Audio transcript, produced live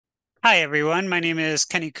Hi, everyone. My name is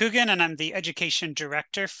Kenny Coogan, and I'm the Education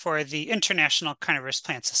Director for the International Carnivorous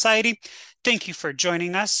Plant Society. Thank you for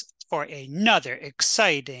joining us for another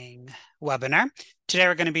exciting webinar. Today,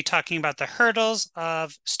 we're going to be talking about the hurdles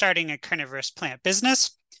of starting a carnivorous plant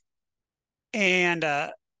business. And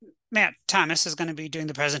Matt Thomas is going to be doing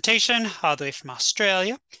the presentation all the way from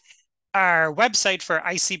Australia. Our website for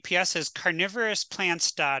ICPS is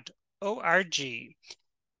carnivorousplants.org.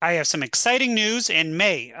 I have some exciting news. In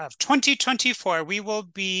May of 2024, we will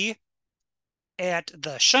be at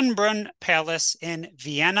the Schönbrunn Palace in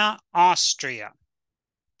Vienna, Austria.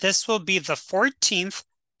 This will be the 14th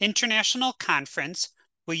international conference.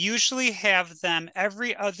 We usually have them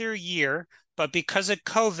every other year, but because of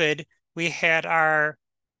COVID, we had our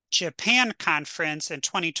Japan conference in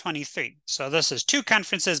 2023. So this is two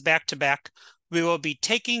conferences back to back. We will be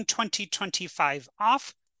taking 2025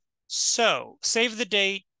 off. So save the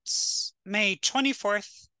dates, May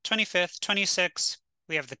 24th, 25th, 26th.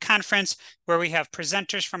 We have the conference where we have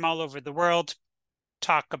presenters from all over the world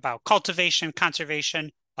talk about cultivation,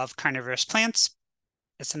 conservation of carnivorous plants.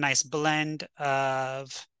 It's a nice blend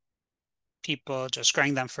of people just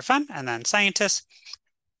growing them for fun and then scientists.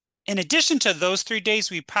 In addition to those 3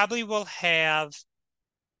 days, we probably will have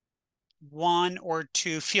 1 or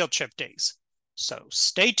 2 field trip days. So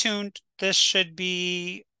stay tuned. This should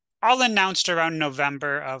be all announced around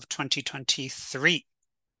November of 2023.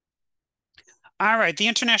 All right, the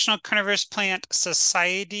International Carnivorous Plant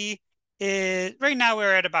Society is, right now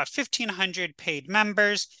we're at about 1,500 paid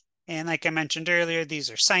members. And like I mentioned earlier,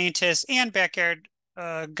 these are scientists and backyard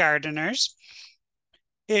gardeners.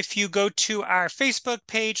 If you go to our Facebook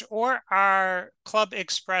page or our Club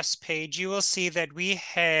Express page, you will see that we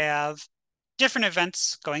have different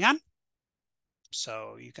events going on.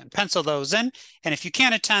 So you can pencil those in. And if you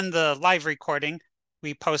can't attend the live recording,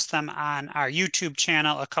 we post them on our YouTube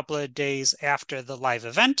channel a couple of days after the live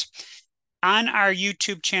event. On our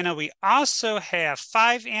YouTube channel, we also have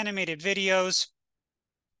 5 animated videos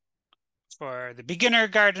for the beginner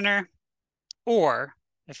gardener, or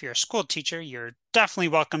if you're a school teacher, you're definitely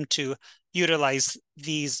welcome to utilize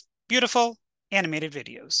these beautiful animated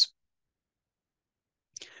videos.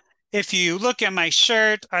 If you look at my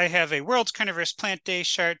shirt, I have a World Carnivorous Plant Day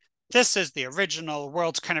shirt. This is the original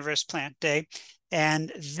World Carnivorous Plant Day. And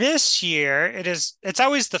this year, it's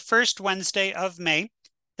always the first Wednesday of May.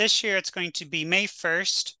 This year, it's going to be May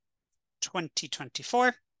 1st,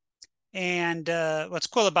 2024. And what's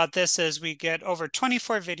cool about this is we get over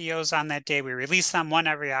 24 videos on that day. We release them 1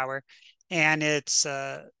 every hour. And it's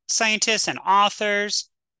scientists and authors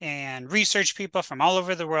and research people from all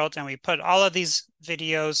over the world. And we put all of these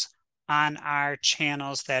videos on our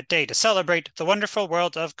channels that day to celebrate the wonderful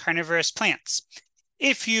world of carnivorous plants.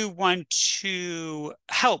 If you want to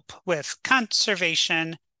help with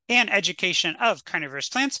conservation and education of carnivorous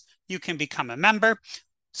plants, you can become a member.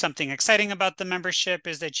 Something exciting about the membership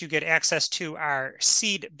is that you get access to our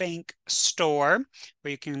seed bank store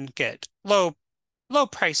where you can get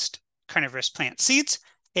low-priced carnivorous plant seeds.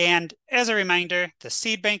 And as a reminder, the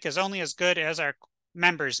seed bank is only as good as our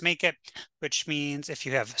members make it, which means if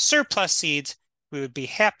you have surplus seeds, we would be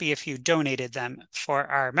happy if you donated them for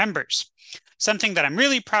our members. Something that I'm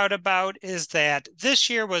really proud about is that this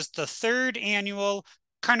year was the 3rd annual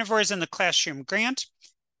Carnivores in the Classroom grant.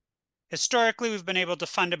 Historically, we've been able to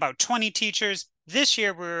fund about 20 teachers. This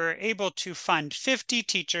year, we were able to fund 50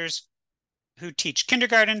 teachers who teach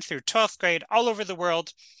kindergarten through 12th grade all over the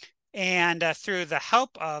world. And through the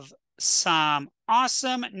help of some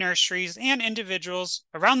awesome nurseries and individuals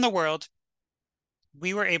around the world,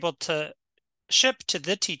 we were able to ship to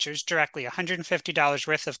the teachers directly $150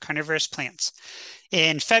 worth of carnivorous plants.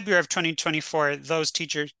 In February of 2024, those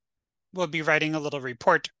teachers will be writing a little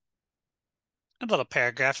report, a little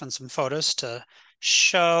paragraph and some photos to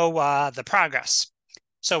show the progress.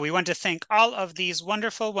 So we want to thank all of these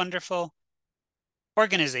wonderful, wonderful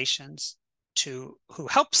organizations who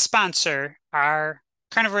help sponsor our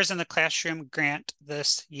Carnivores in the Classroom grant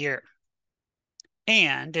this year.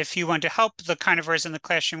 And if you want to help the Carnivores in the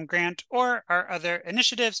Classroom grant or our other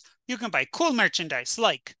initiatives, you can buy cool merchandise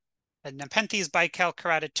like a Nepenthes bical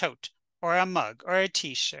carotid tote, or a mug, or a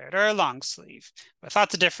t-shirt, or a long sleeve with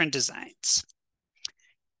lots of different designs.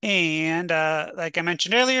 And like I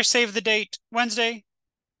mentioned earlier, save the date, Wednesday,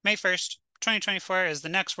 May 1st, 2024 is the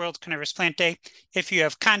next World Carnivorous Plant Day. If you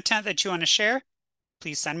have content that you want to share,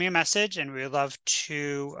 please send me a message and we would love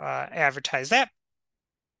to advertise that.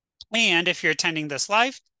 And if you're attending this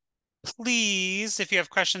live, please, if you have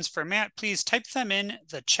questions for Matt, please type them in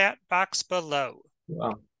the chat box below.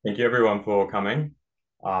 Well, thank you everyone for coming.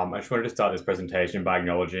 I just wanted to start this presentation by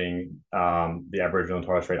acknowledging the Aboriginal and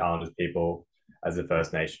Torres Strait Islanders people as the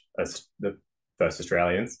First Nation, as the first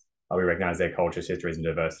Australians. We recognise their cultures, histories, and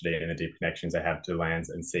diversity, and the deep connections they have to lands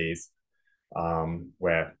and seas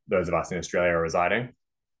where those of us in Australia are residing.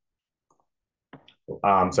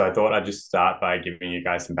 So I thought I'd just start by giving you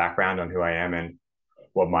guys some background on who I am and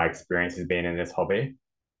what my experience has been in this hobby.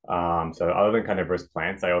 So other than carnivorous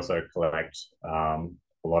plants, I also collect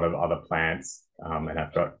a lot of other plants, and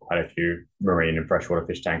I've got quite a few marine and freshwater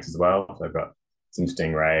fish tanks as well. So I've got some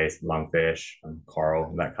stingrays, lungfish, coral,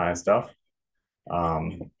 and that kind of stuff.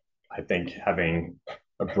 I think having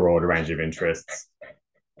a broad range of interests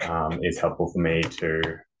is helpful for me to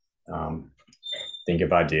think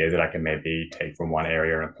of ideas that I can maybe take from one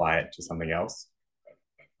area and apply it to something else.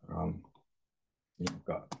 I've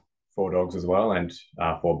got 4 dogs as well and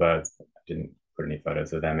 4 birds. I didn't put any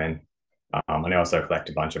photos of them in. And I also collect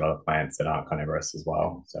a bunch of other plants that aren't carnivorous as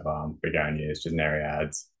well. So begonias,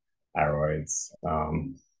 gesneriads, aroids,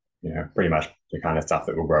 pretty much the kind of stuff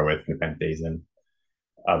that will grow with Nepenthes and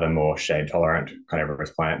other more shade-tolerant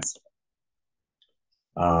carnivorous plants.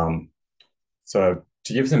 So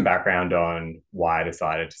to give some background on why I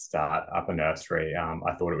decided to start up a nursery,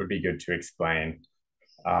 I thought it would be good to explain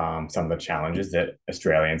some of the challenges that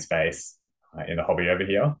Australians face in the hobby over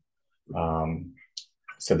here.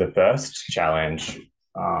 So the first challenge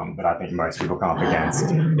that I think most people come up against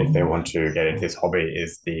if they want to get into this hobby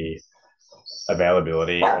is the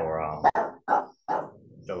availability or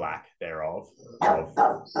the lack thereof of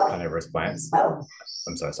carnivorous plants.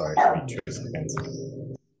 I'm so sorry, 2 seconds.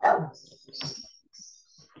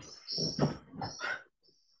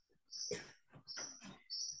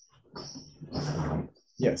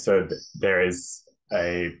 Yeah, so there is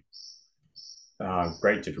a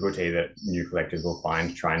great difficulty that new collectors will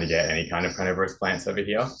find trying to get any kind of carnivorous plants over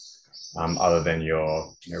here, other than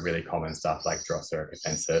your really common stuff like Drosera,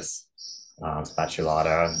 Nepenthes,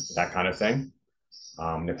 spatulata, that kind of thing.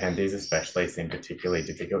 Nepenthes especially seem particularly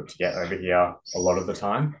difficult to get over here a lot of the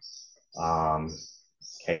time.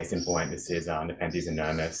 Case in point, this is Nepenthes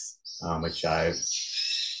enormous, which I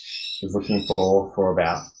was looking for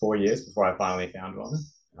about 4 years before I finally found one.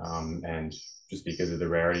 And just because of the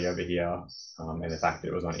rarity over here and the fact that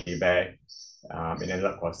it was on eBay, it ended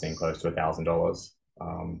up costing close to $1,000.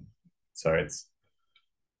 So it's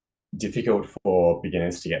difficult for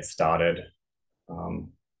beginners to get started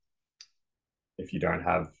if you don't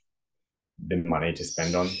have the money to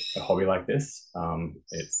spend on a hobby like this.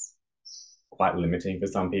 It's quite limiting for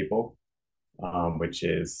some people, which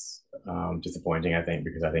is disappointing, I think,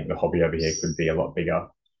 because I think the hobby over here could be a lot bigger.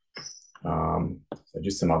 So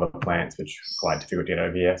just some other plants which are quite difficult to get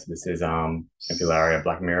over here. So this is Ampullaria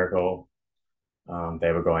Black Miracle.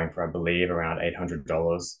 They were going for, I believe, around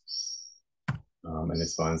 $800. And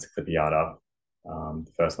this one's Clippiata.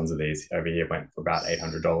 The first ones of these over here went for about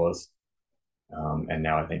 $800. And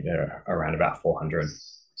now I think they're around about 400.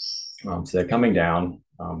 So they're coming down,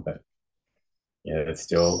 but yeah,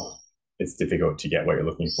 it's difficult to get what you're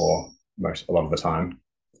looking for a lot of the time.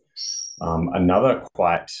 Another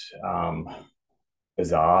quite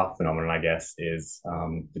bizarre phenomenon, I guess, is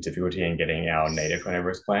the difficulty in getting our native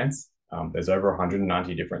carnivorous plants. There's over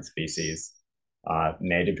 190 different species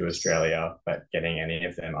native to Australia, but getting any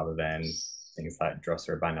of them other than things like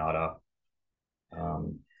Drosera binata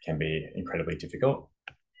can be incredibly difficult.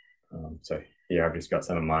 So here I've just got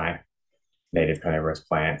some of my native carnivorous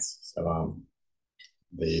plants. So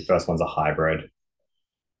the first one's a hybrid.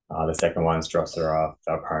 The second one's Drosera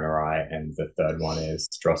falconeri, and the third one is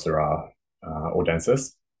Drosera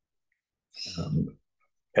ordensis.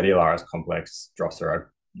 Petiolaris complex Drosera,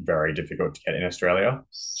 very difficult to get in Australia.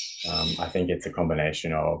 I think it's a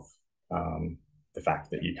combination of the fact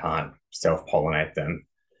that you can't self-pollinate them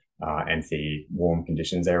and the warm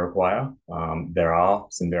conditions they require. There are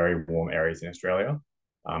some very warm areas in Australia,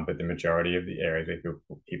 but the majority of the areas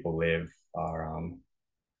where people live are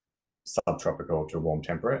subtropical to warm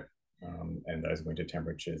temperate, and those winter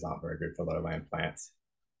temperatures aren't very good for lowland plants.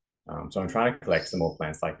 So I'm trying to collect some more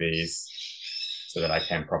plants like these so that I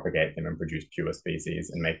can propagate them and produce pure species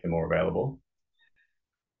and make them more available.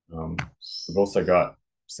 We've also got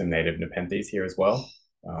some native Nepenthes here as well.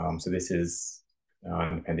 So this is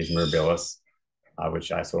Nepenthes mirabilis,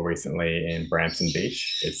 which I saw recently in Brampton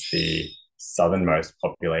Beach. It's the southernmost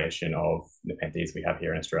population of Nepenthes we have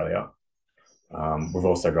here in Australia. We've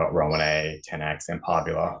also got Romanet, Tenax, and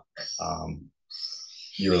Parvula.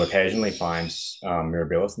 You will occasionally find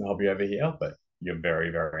mirabilis in the hobby over here, but you're very,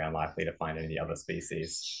 very unlikely to find any other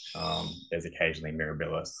species. There's occasionally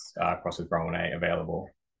mirabilis crossed with Romanet available,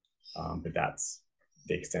 but that's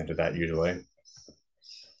the extent of that usually.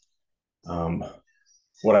 Um,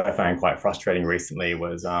 what I found quite frustrating recently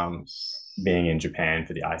was being in Japan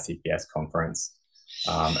for the ICPS conference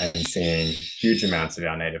and seeing huge amounts of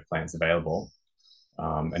our native plants available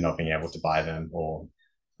and not being able to buy them or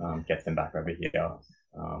get them back over here.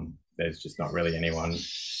 There's just not really anyone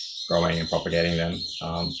growing and propagating them.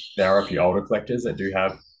 There are a few older collectors that do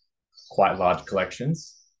have quite large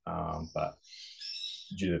collections, but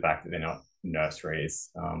due to the fact that they're not nurseries,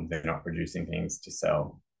 they're not producing things to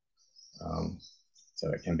sell.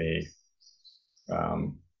 So it can be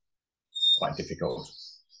quite difficult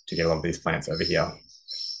to get a lot of these plants over here.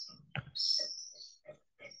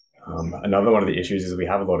 Another one of the issues is we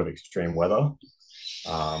have a lot of extreme weather.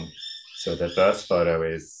 So the first photo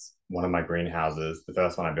is one of my greenhouses, the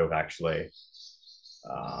first one I built actually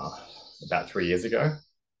about 3 years ago.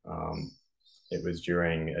 It was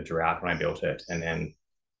during a drought when I built it, and then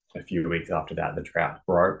a few weeks after that, the drought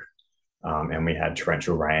broke, and we had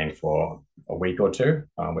torrential rain for a week or two,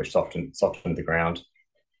 which softened the ground,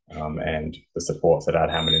 and the supports that I'd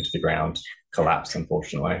hammered into the ground collapsed,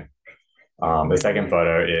 unfortunately. The second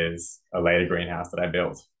photo is a later greenhouse that I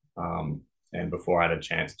built, and before I had a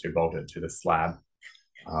chance to bolt it to the slab,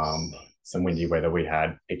 some windy weather we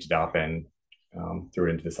had picked it up and threw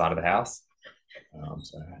it into the side of the house.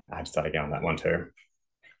 So I had to start again on that one too.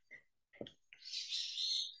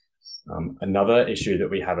 Another issue that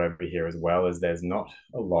we have over here as well is there's not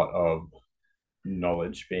a lot of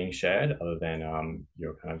knowledge being shared other than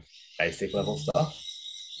your kind of basic level stuff.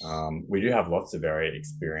 We do have lots of very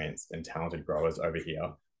experienced and talented growers over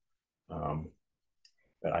here,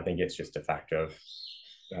 but I think it's just a fact of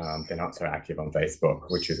they're not so active on Facebook,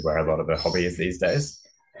 which is where a lot of the hobby is these days.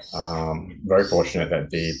 Very fortunate that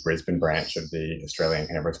the Brisbane branch of the Australian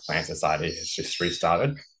Carnivorous Plant Society has just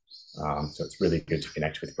restarted. So it's really good to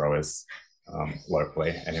connect with growers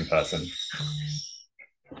locally and in person.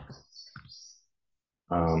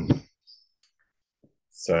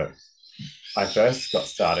 So I first got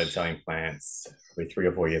started selling plants probably 3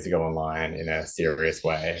 or 4 years ago online in a serious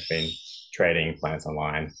way. I've been trading plants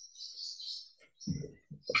online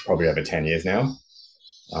probably over 10 years now.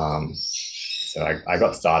 So I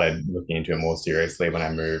got started looking into it more seriously when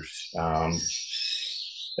I moved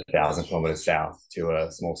 1,000 kilometers south to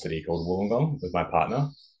a small city called Wollongong with my partner.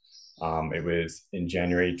 It was in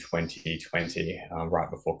January 2020, right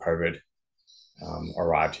before COVID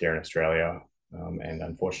arrived here in Australia. And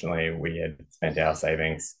unfortunately, we had spent our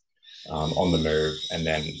savings on the move, and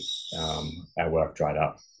then our work dried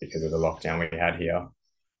up because of the lockdown we had here.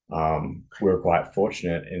 We were quite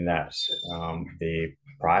fortunate in that the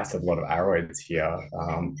price of a lot of arrowheads here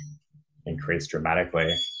increased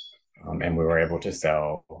dramatically, and we were able to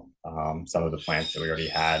sell some of the plants that we already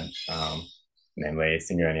had, namely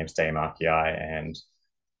Syngonium staymarkii, and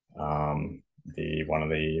the one on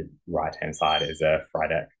the right-hand side is a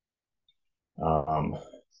Frydek.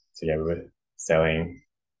 So yeah, we were selling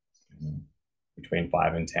between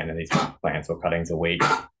 5 and 10 of these plants or cuttings a week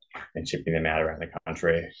and shipping them out around the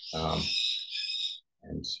country.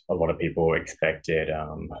 And a lot of people expected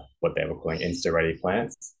what they were calling Insta-ready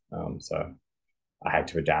plants. So I had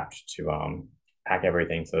to adapt to pack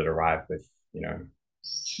everything so that it arrived with, no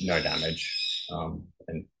damage and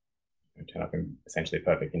turn up in essentially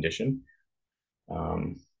perfect condition.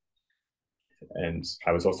 And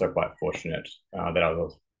I was also quite fortunate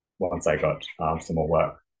that once I got some more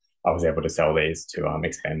work, I was able to sell these to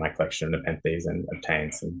expand my collection of Nepenthes and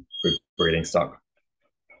obtain some good breeding stock.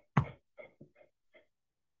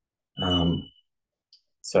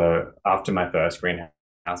 So after my first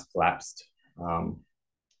greenhouse collapsed,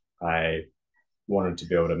 I wanted to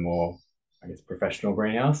build a more, professional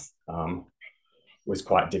greenhouse. Was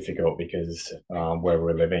quite difficult because where we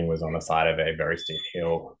were living was on the side of a very steep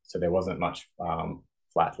hill, so there wasn't much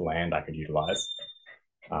flat land I could utilize.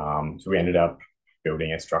 So we ended up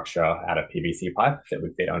building a structure out of PVC pipe that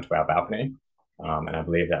would fit onto our balcony, and I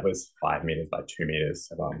believe that was 5 meters by 2 meters,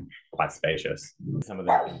 so quite spacious. Some of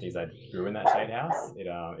the things I grew in that shade house,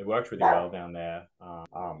 it worked really well down there.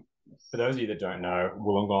 For those of you that don't know,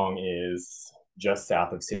 Wollongong is just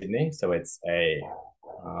south of Sydney, so it's a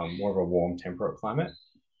more of a warm temperate climate.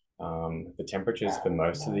 The temperatures for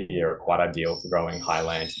most of the year are quite ideal for growing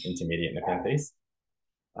highland intermediate Nepenthes.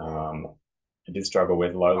 I did struggle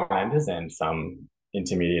with lowlanders and some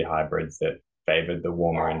intermediate hybrids that favored the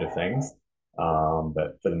warmer end of things.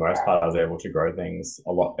 But for the most part, I was able to grow things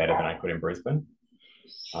a lot better than I could in Brisbane.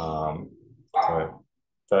 So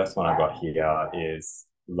first one I got here is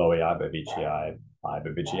Loei Ibervigii.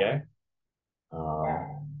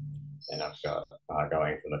 And I've got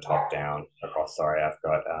going from the top down across, I've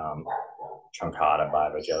got Truncata by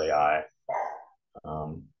Virgilii,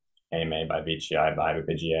 AMA by VGI by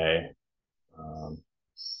ICPS,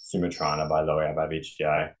 Sumatrana by Loea by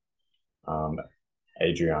VGI,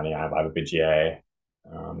 Adriani by ICPS,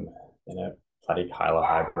 and a Platykyla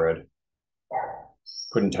hybrid.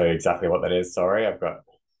 Couldn't tell you exactly what that is, sorry. I've got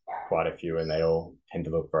quite a few and they all tend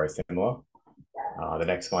to look very similar. The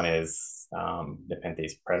next one is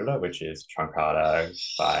Nepenthes predator, which is Truncata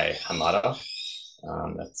by Hamada.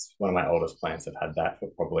 That's one of my oldest plants. I've had that for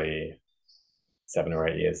probably 7 or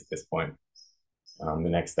 8 years at this point. The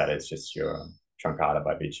next that is just your Truncata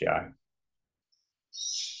by BGI.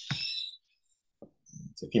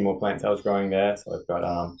 It's a few more plants I was growing there. So I've got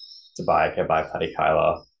Tobiaca by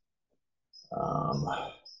Platykyla,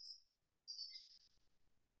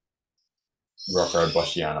 Rocco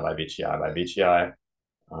Boschiana by BGI,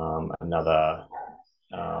 another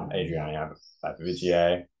Adriani by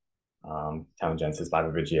BGA, Talengensis by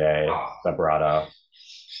BGA, Vibrata,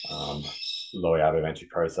 Loyaba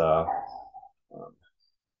ventricosa,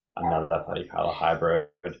 another Platykyla hybrid.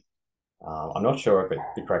 I'm not sure if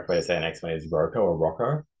the correct way to say the next one is Rocco or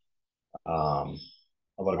Rocco.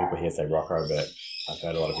 A lot of people here say Rocco, but I've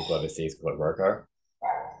heard a lot of people overseas call it Rocco.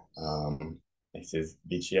 Next is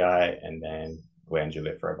Vichii, and then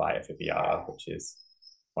Glandulifera by Ephibiata, which is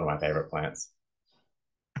one of my favorite plants.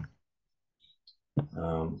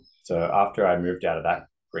 So after I moved out of that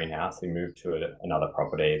greenhouse, we moved to another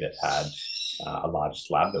property that had a large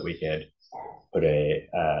slab that we could put a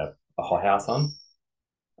hothouse on.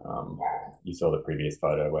 You saw the previous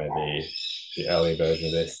photo where the earlier version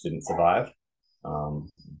of this didn't survive.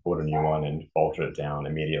 Bought a new one and bolted it down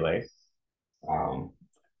immediately.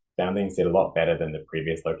 Found things did a lot better than the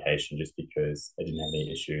previous location just because they didn't have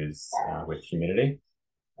any issues with humidity.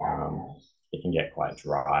 It can get quite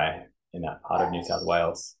dry in that part of New South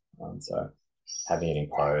Wales. So having it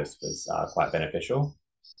enclosed was quite beneficial.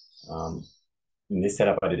 In this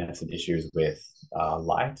setup, I did have some issues with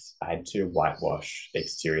light. I had to whitewash the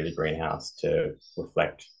exterior of the greenhouse to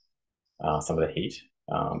reflect some of the heat,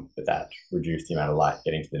 but that reduced the amount of light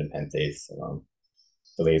getting to the Nepenthes.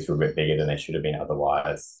 The leaves were a bit bigger than they should have been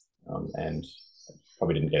otherwise, and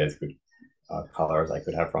probably didn't get as good color as I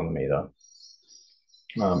could have from them either.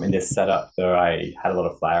 In this setup, though, I had a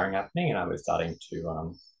lot of flowering happening and I was starting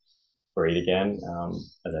to breed again.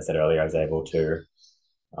 As I said earlier, I was able to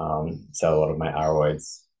sell a lot of my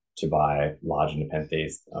aroids to buy larger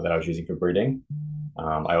Nepenthes that I was using for breeding.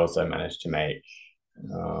 I also managed to make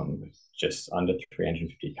just under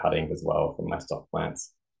 350 cuttings as well from my stock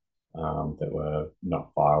plants that were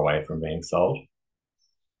not far away from being sold.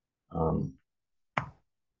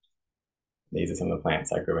 These are some of the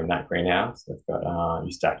plants I grew in that greenhouse. We've got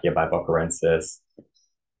Eustacia by Bocarensis,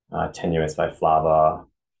 Tenuis by Flava,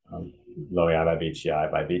 Loea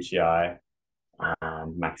by Vichii,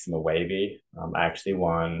 Maxima Wavy. I actually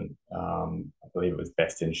won, I believe it was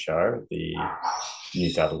Best in Show, the New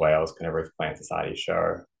South Wales Carnivorous Plant Society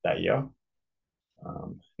show that year.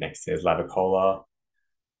 Next is Lavicola,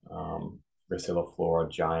 Gracilliflora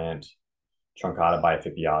Giant, Truncata by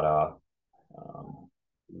Ephibiata,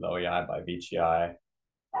 Loei by Vichii,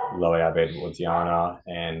 Loei by Edwardiana,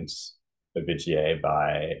 and Babichiae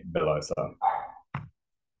by Belosa.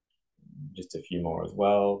 Just a few more as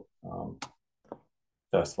well.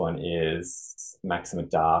 First one is Maxima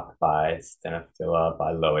Dark by Stenophila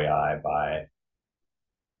by Loei by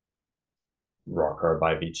Rocco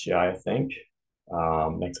by Vichii, I think.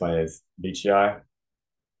 Next one is Vichii.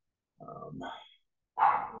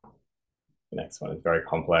 The next one is very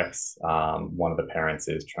complex. One of the parents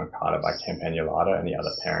is Truncata by Campanulata, and the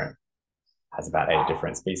other parent has about 8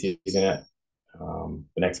 different species in it. The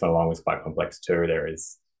next one along was quite complex too. There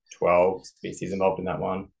is 12 species involved in that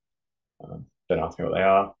one. Don't ask me what they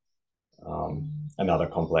are. Another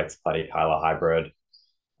complex Platykyla hybrid.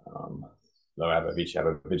 Loea by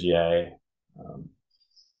Vichii,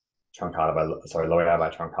 Truncata by, Loea by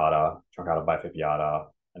Truncata, Truncata by Ephibiata,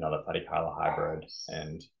 another Platykyla hybrid,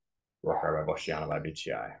 and Rocco by Boschiana by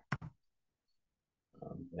Vichii.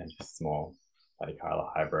 And just small Platykyla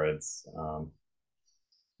hybrids,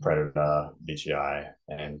 Predator, Vichii,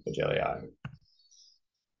 and Vigilii.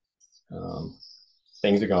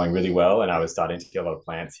 Things were going really well, and I was starting to get a lot of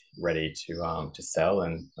plants ready to sell,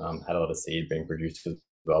 and had a lot of seed being produced as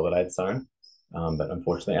well that I'd sown. But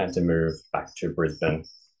unfortunately, I had to move back to Brisbane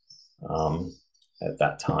at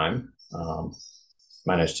that time.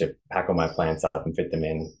 Managed to pack all my plants up and fit them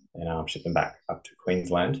in and ship them back up to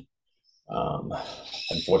Queensland.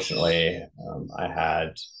 Unfortunately, I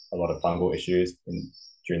had a lot of fungal issues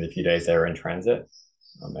during the few days they were in transit.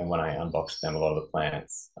 And when I unboxed them, a lot of the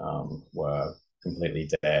plants were completely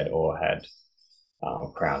dead or had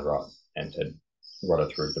crown rot entered.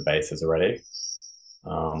 rotted through the bases already.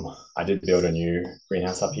 I did build a new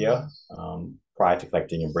greenhouse up here. Prior to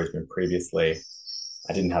collecting in Brisbane previously,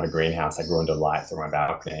 I didn't have a greenhouse. I grew under lights on my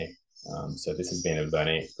balcony. So this has been a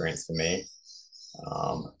learning experience for me.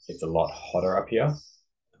 It's a lot hotter up here.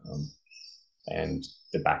 And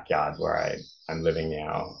the backyard where I'm living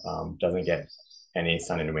now doesn't get any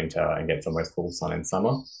sun in winter and gets almost full sun in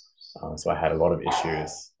summer. So I had a lot of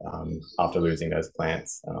issues after losing those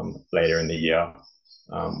plants later in the year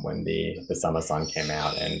when the summer sun came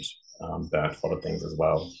out and burnt a lot of things as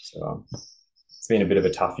well. So it's been a bit of a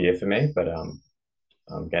tough year for me, but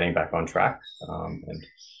I'm getting back on track and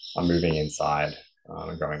I'm moving inside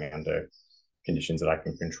and growing under conditions that I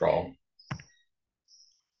can control.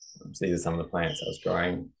 So these are some of the plants I was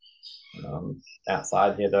growing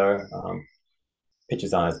outside here though.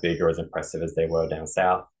 Pictures aren't as big or as impressive as they were down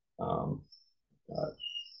south.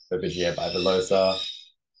 Herbigia bivillosa,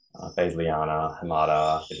 Baseliana,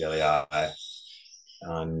 Hamada, Fidelii,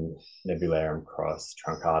 Nebularum cross,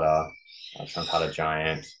 Truncata, Truncata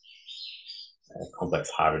giant, complex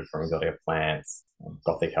hybrid from exotic plants,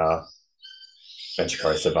 Gothica,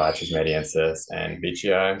 Ventricosa, Viatris mediensis, and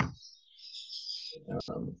Vicio.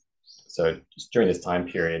 So just during this time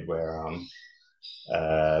period where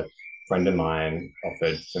a friend of mine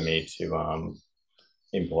offered for me to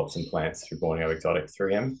import some plants through Borneo Exotics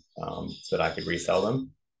through him so that I could resell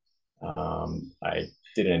them. I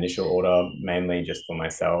did an initial order mainly just for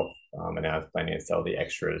myself, and I was planning to sell the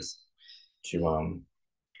extras to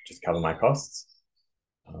just cover my costs.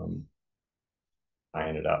 I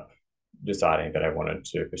ended up deciding that I wanted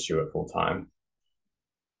to pursue it full time.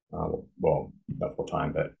 Well, not full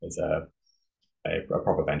time, but as a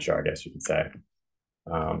proper venture, I guess you could say.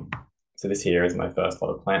 So this here is my first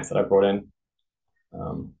lot of plants that I brought in.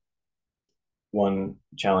 One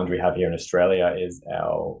challenge we have here in Australia is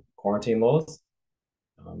our quarantine laws.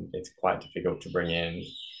 It's quite difficult to bring in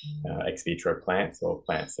ex vitro plants or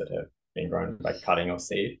plants that have been grown by cutting or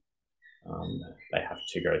seed. They have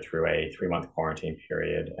to go through a 3-month quarantine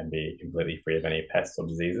period and be completely free of any pests or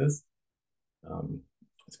diseases.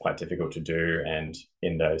 It's quite difficult to do, and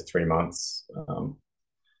in those 3 months,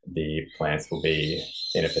 the plants will be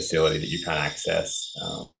in a facility that you can't access,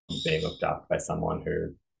 being looked after by someone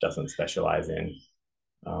who doesn't specialize in,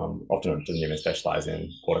 often doesn't even specialize in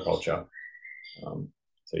horticulture.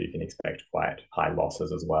 So you can expect quite high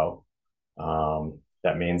losses as well.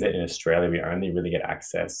 That means that in Australia, we only really get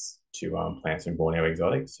access to plants from Borneo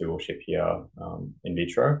Exotics, who will ship here in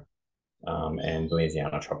vitro, and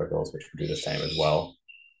Louisiana Tropicals, which will do the same as well.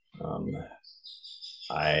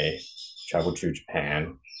 I traveled to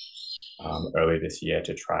Japan early this year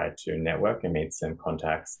to try to network and meet some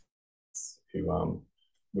contacts who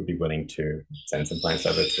would be willing to send some plants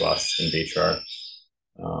over to us in vitro.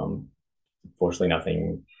 Unfortunately,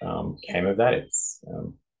 nothing came of that. It's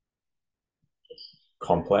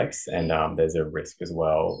complex, and there's a risk as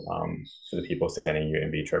well for the people sending you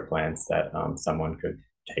in vitro plants that someone could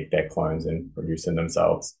take their clones and produce them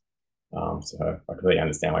themselves. So I completely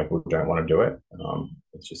understand why people don't want to do it.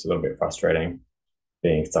 It's just a little bit frustrating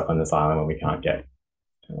being stuck on this island when we can't get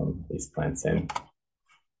these plants in.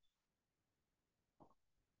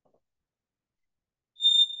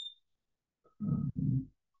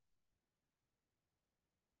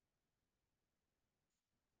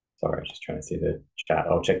 Sorry, just trying to see the chat.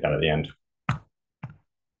 I'll check that at the end.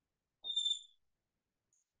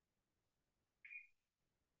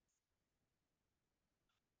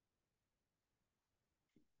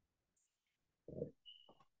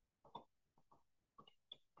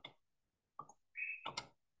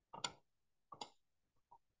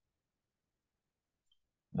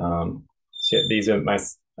 So yeah, these are my.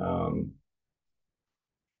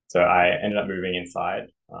 So I ended up moving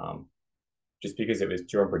inside just because it was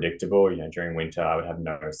too unpredictable. During winter I would have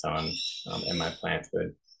no sun, and my plants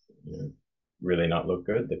would really not look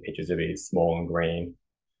good. The pictures would be small and green.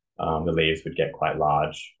 The leaves would get quite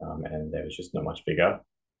large, and they was just not much bigger.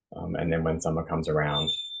 And then when summer comes around,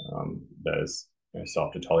 those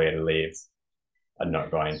softer foliated leaves are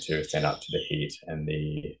not going to stand up to the heat and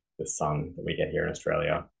the sun that we get here in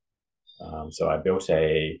Australia. So I built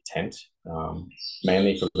a tent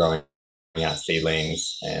mainly for growing out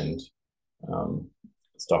seedlings and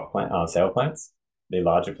stock plant, sale plants. The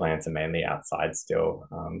larger plants are mainly outside still.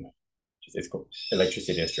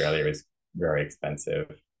 Electricity in Australia is very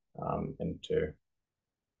expensive, and to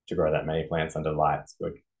grow that many plants under lights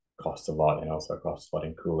would cost a lot, and also costs a lot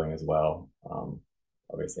in cooling as well.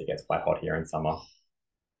 Obviously, it gets quite hot here in summer,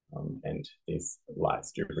 and these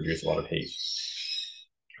lights do produce a lot of heat.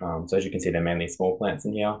 So as you can see, they're mainly small plants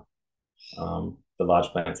in here. The large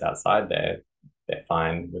plants outside, they're they're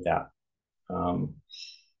fine without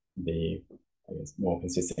the, I guess, more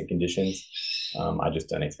consistent conditions. I just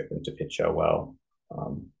don't expect them to picture well.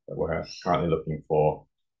 But we're currently looking for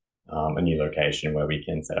a new location where we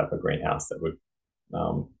can set up a greenhouse that would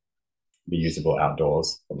be usable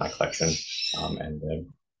outdoors for my collection and the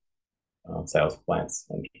sales plants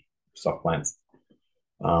and stock plants.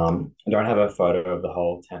 I don't have a photo of the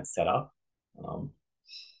whole tent setup.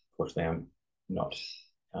 Fortunately, I'm not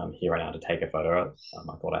here right now to take a photo.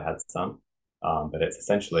 I thought I had some, but it's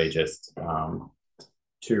essentially just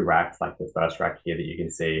two racks, like the first rack here that you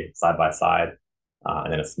can see side by side,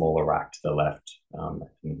 and then a smaller rack to the left.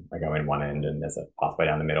 I go in one end and there's a pathway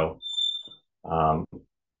down the middle.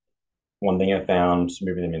 One thing I found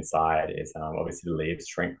moving them inside is obviously the leaves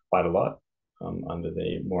shrink quite a lot under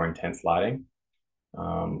the more intense lighting.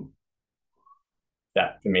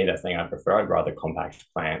 That for me, that's the thing I prefer. I'd rather compact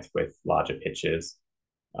plants with larger pitches.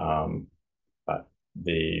 But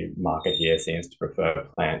the market here seems to prefer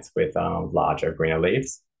plants with larger, greener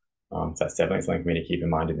leaves. So that's definitely something for me to keep in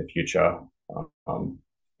mind in the future.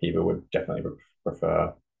 People would definitely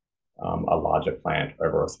prefer a larger plant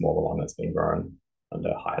over a smaller one that's been grown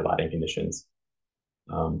under high lighting conditions.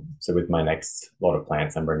 So with my next lot of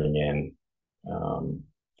plants I'm bringing in,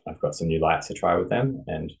 I've got some new lights to try with them,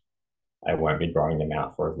 and I won't be growing them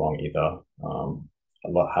out for as long either.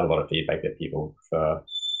 Had a lot of feedback that people prefer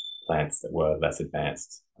plants that were less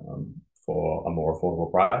advanced for a more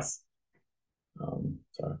affordable price.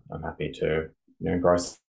 So I'm happy to grow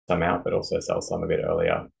some out, but also sell some a bit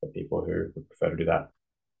earlier for people who would prefer to do that.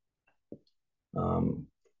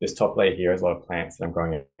 This top layer here is a lot of plants that I'm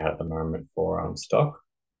growing out at the moment for stock.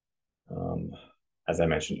 As I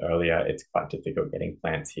mentioned earlier, it's quite difficult getting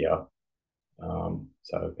plants here.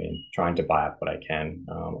 So I've been trying to buy up what I can.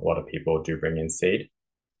 A lot of people do bring in seed.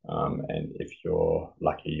 And if you're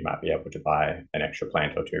lucky, you might be able to buy an extra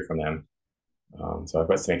plant or two from them. So I've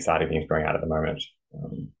got some exciting things growing out at the moment.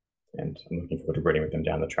 And I'm looking forward to breeding with them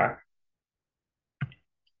down the track.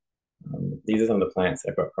 These are some of the plants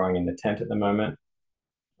I've got growing in the tent at the moment.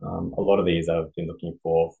 A lot of these I've been looking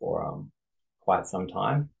for quite some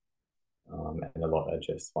time. And a lot are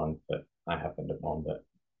just ones that I happened upon that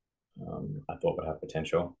I thought would have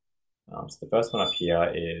potential. So the first one up here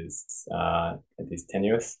is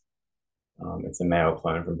tenuous. It's a male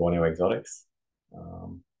clone from Borneo Exotics.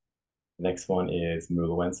 The next one is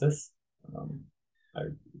Mulawensis. I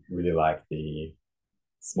really like the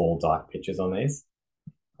small dark pitches on these.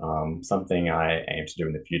 Something I aim to do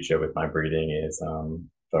in the future with my breeding is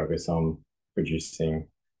focus on producing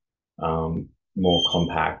more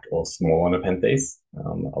compact or smaller Nepenthes.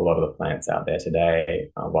 A lot of the plants out there today,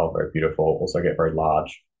 while very beautiful, also get very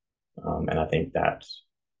large. And I think that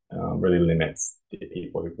really limits the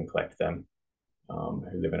people who can collect them,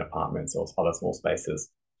 who live in apartments or other small spaces.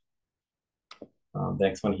 The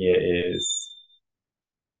next one here is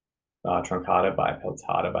Truncata by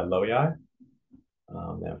Peltata by Loei.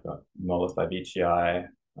 Then I've got Mollis by Veitchii,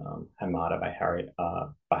 Hamada by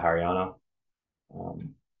Haryana.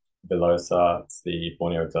 Velosa, it's the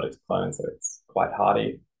Borneo Exotics clone, so it's quite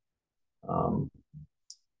hardy.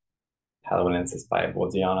 Hallowenensis by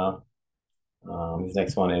Borziana. This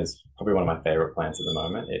next one is probably one of my favorite plants at the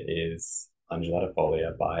moment. It is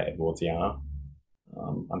Undulatifolia by Edwardiana.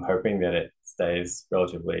 I'm hoping that it stays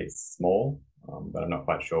relatively small, but I'm not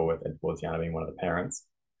quite sure with Edwardiana being one of the parents.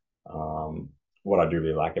 What I do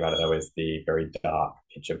really like about it though is the very dark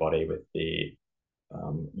picture body with the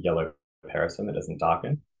yellow parasol that doesn't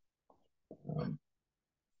darken.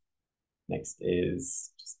 Next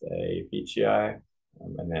is just a Veitchii,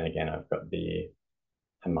 and then again I've got the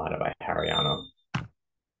Hamada by Haryana.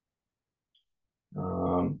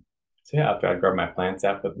 So yeah, after I grab my plants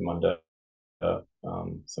out, put them under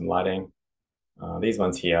some lighting. These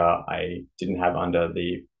ones here I didn't have under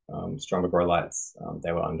the stronger grow lights.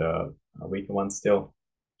 They were under weaker ones still,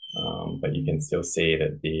 but you can still see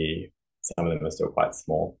that some of them are still quite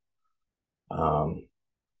small.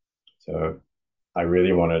 So I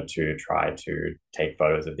really wanted to try to take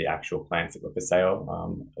photos of the actual plants that were for sale.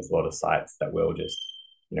 There's a lot of sites that will just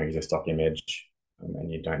use a stock image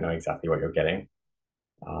and you don't know exactly what you're getting.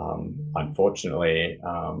 Unfortunately,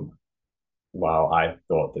 while I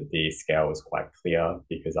thought that the scale was quite clear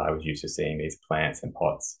because I was used to seeing these plants and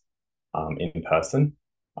pots in person,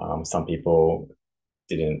 some people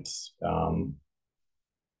didn't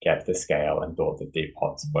get the scale and thought that the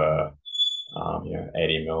pots were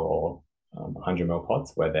 80 mil or 100 mil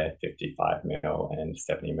pots, where they're 55 mil and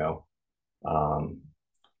 70 mil.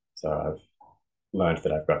 So I've learned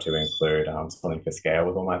that I've got to include something for scale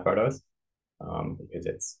with all my photos, because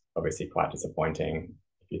it's obviously quite disappointing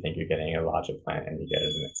you think you're getting a larger plant and you get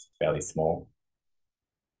it and it's fairly small.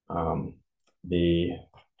 The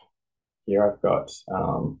Here I've got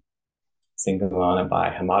Singolana by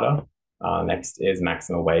Hamada. Next is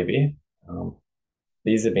Maxima Wavy.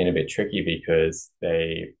 These have been a bit tricky because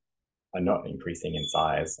they are not increasing in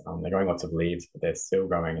size. They're growing lots of leaves, but they're still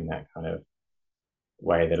growing in that kind of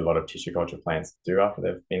way that a lot of tissue culture plants do after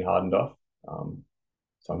they've been hardened off.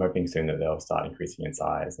 So I'm hoping soon that they'll start increasing in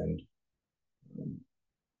size and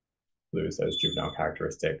lose those juvenile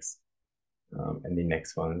characteristics. And the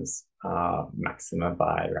next ones are Maxima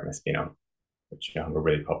by Ramaspina, which are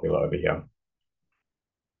really popular over here.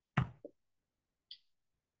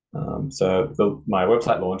 So my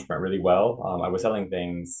website launch went really well. I was selling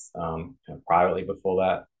things kind of privately before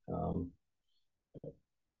that.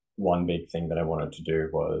 One big thing that I wanted to do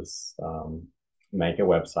was make a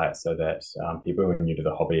website so that people who are new to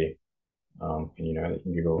the hobby can, they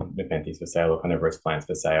can Google Nepenthes for sale or Carnivorous plants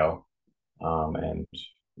for sale, and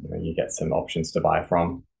you get some options to buy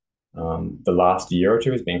from. The last year or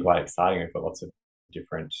two has been quite exciting. We've got lots of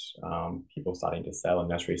different people starting to sell and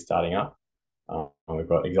nurseries starting up. We've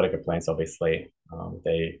got Exotica Plants, obviously.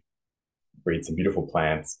 They breed some beautiful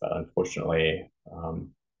plants, but unfortunately,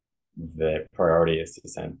 the priority is to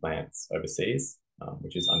send plants overseas,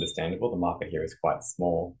 which is understandable. The market here is quite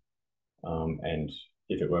small. And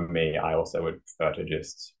if it were me, I also would prefer to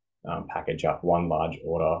just package up one large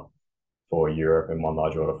order for Europe and one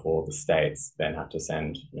large order for the States, then have to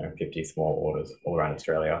send 50 small orders all around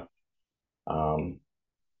Australia.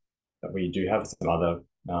 But we do have some other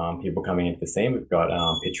people coming into the scene. We've got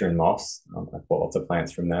Pitcher and Moss. I've bought lots of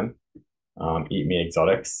plants from them. Eat Me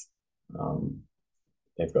Exotics.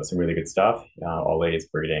 They've got some really good stuff. Ollie is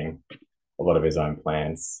breeding a lot of his own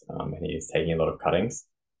plants, and he's taking a lot of cuttings.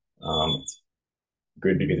 It's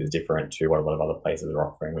good because it's different to what a lot of other places are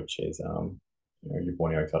offering, which is your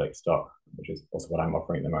Borneo exotic stock, which is also what I'm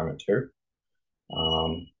offering at the moment too.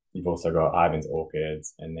 You've also got Ivan's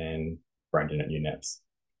Orchids and then Brendan at UNEPS.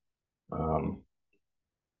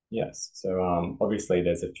 Yes, so obviously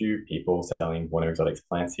there's a few people selling Borneo exotics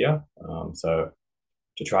plants here. So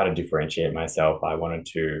to try to differentiate myself, I wanted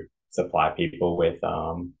to supply people with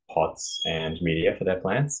pots and media for their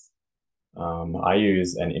plants. I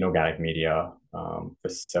use an inorganic media for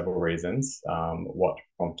several reasons. What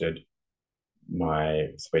prompted my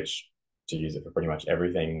switch to use it for pretty much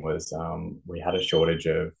everything was we had a shortage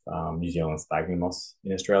of New Zealand sphagnum moss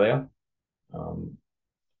in Australia.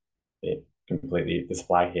 The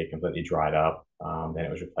supply here completely dried up. Then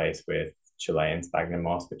it was replaced with Chilean sphagnum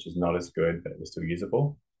moss, which is not as good, but it was still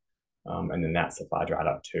usable. And then that supply dried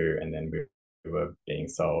up too. And then we were being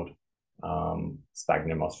sold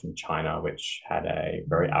sphagnum moss from China, which had a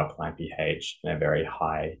very alkaline pH and a very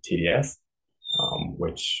high TDS,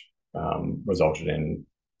 which resulted in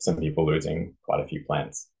some people losing quite a few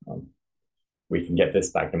plants. We can get this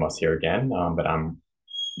sphagnum moss here again, but I'm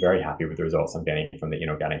very happy with the results I'm getting from the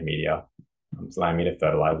inorganic media. It's allowing me to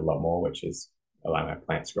fertilize a lot more, which is allowing my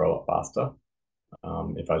plants to grow a lot faster.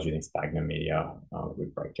 If I was using sphagnum media, it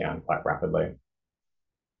would break down quite rapidly.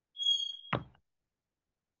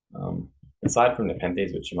 Aside from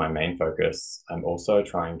Nepenthes, which are my main focus, I'm also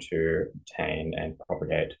trying to obtain and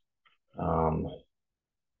propagate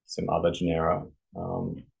some other genera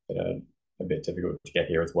that are a bit difficult to get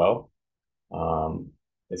here as well.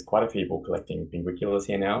 There's quite a few people collecting pinguiculars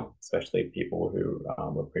here now, especially people who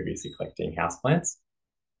were previously collecting houseplants.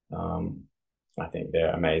 I think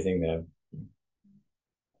they're amazing.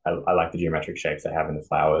 I like the geometric shapes they have in the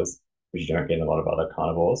flowers, which you don't get in a lot of other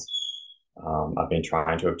carnivores. I've been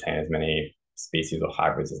trying to obtain as many species or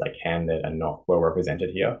hybrids as I can that are not well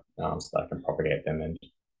represented here, so that I can propagate them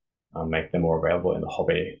and make them more available in the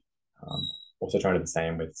hobby. Also trying to do the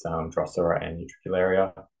same with Drosera and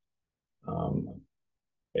Utricularia.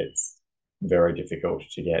 It's very difficult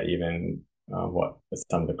to get even what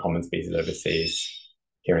some of the common species overseas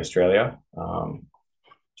here in Australia.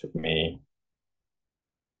 Took me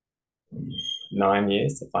 9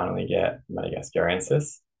 years to finally get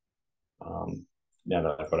Madagascariensis. Now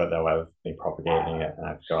that I've got it though, I've been propagating it and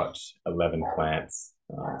I've got 11 plants.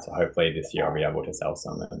 So hopefully this year I'll be able to sell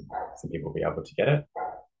some and some people will be able to get it.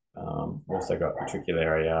 Also got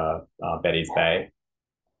Utricularia, Betty's Bay.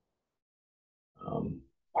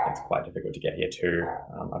 It's quite difficult to get here too.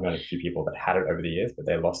 I've known a few people that had it over the years, but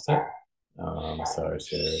they lost it. So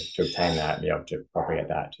to obtain that, be able to propagate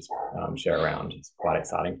that, just share around, it's quite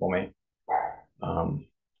exciting for me.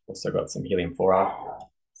 Also got some Helium Flora.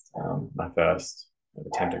 My first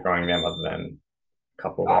attempt at growing them, other than a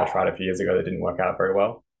couple that I tried a few years ago that didn't work out very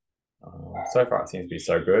well. So far it seems to be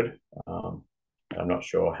so good. I'm not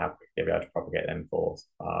sure how quickly they'll be able to propagate them for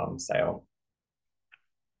sale.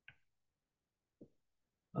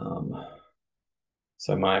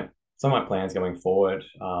 So some of my plans going forward.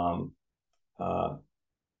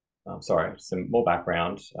 Sorry, some more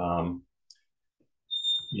background.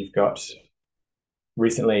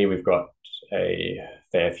 Recently we've got a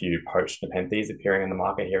fair few poached Nepenthes appearing in the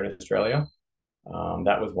market here in Australia.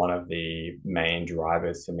 That was one of the main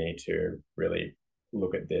drivers for me to really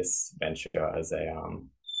look at this venture as a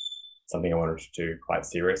something I wanted to do quite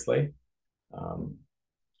seriously.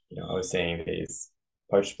 I was seeing these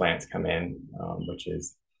poached plants come in, which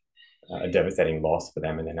is a devastating loss for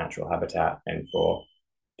them in their natural habitat and for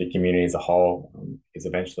the community as a whole. Because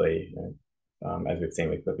eventually, as we've seen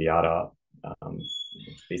with Lipiata,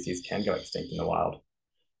 species can go extinct in the wild.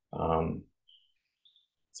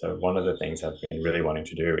 So one of the things I've been really wanting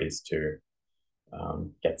to do is to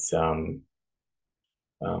get some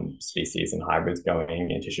species and hybrids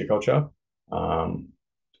going in tissue culture.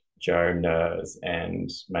 Joe Ners and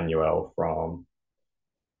Manuel from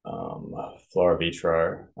Flora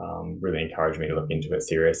Vitro really encouraged me to look into it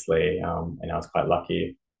seriously, and I was quite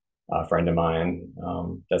lucky. A friend of mine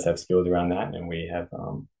does have skills around that, and we have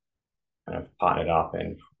kind of partnered up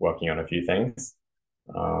and working on a few things.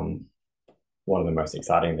 One of the most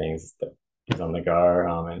exciting things that is on the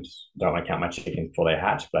go, and don't want to count my chickens before they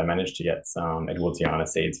hatch, but I managed to get some Edwardsiana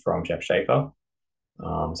seeds from Jeff Schaefer.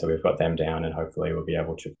 So we've got them down, and hopefully we'll be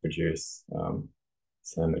able to produce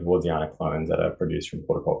some Edwardsiana clones that are produced from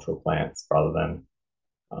horticultural plants rather than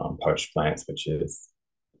poached plants, which is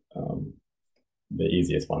the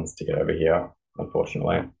easiest ones to get over here,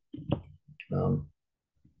 unfortunately.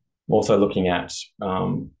 Also looking at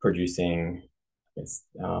producing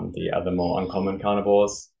the other more uncommon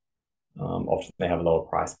carnivores. Often they have a lower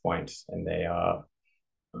price point and they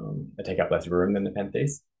take up less room than the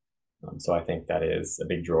Nepenthes. So I think that is a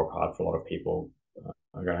big draw card for a lot of people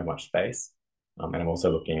who don't have much space. And I'm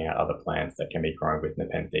also looking at other plants that can be grown with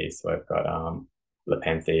Nepenthes. So I've got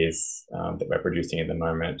Nepenthes that we're producing at the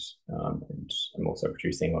moment. And I'm also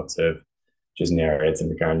producing lots of gesneriids and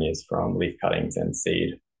begonias from leaf cuttings and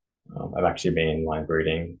seed. I've actually been line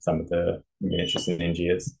breeding some of the miniature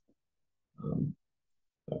Syningias.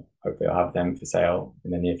 So hopefully I'll have them for sale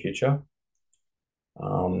in the near future.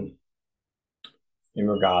 In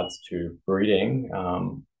regards to breeding,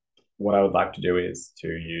 what I would like to do is to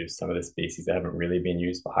use some of the species that haven't really been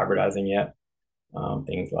used for hybridizing yet.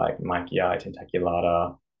 Things like Mikei,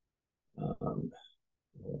 Tentaculata,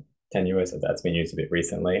 Tenuous, that's been used a bit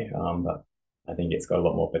recently, but I think it's got a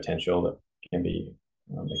lot more potential that can be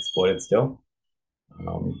exploited still.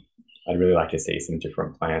 I'd really like to see some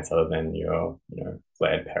different plants other than your,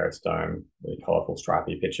 flared peristome, really colorful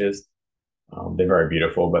stripy pitches. They're very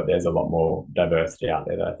beautiful, but there's a lot more diversity out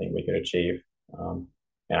there that I think we could achieve.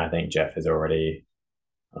 And I think Jeff has already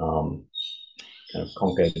kind of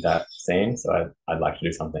conquered that scene. So I'd like to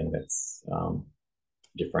do something that's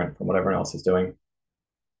different from what everyone else is doing.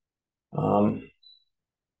 I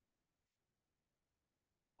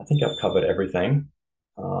think I've covered everything.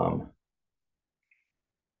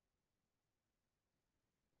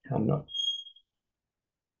 I'm not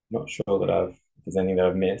sure that if there's anything that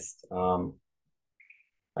I've missed.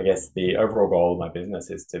 I guess the overall goal of my business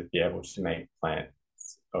is to be able to make plants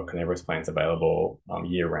or carnivorous plants available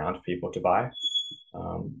year round for people to buy.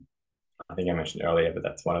 I think I mentioned earlier, but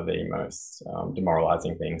that's one of the most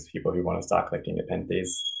demoralizing things for people who want to start collecting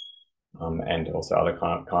Nepenthes and also other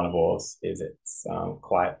carnivores is it's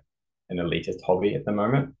quite an elitist hobby at the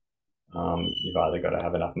moment. You've either got to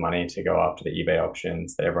have enough money to go after the eBay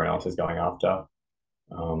auctions that everyone else is going after,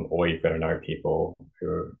 or you've got to know people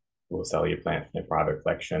who will sell you plants in a private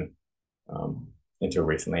collection. Until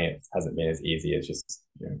recently, it hasn't been as easy as just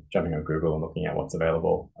jumping on Google and looking at what's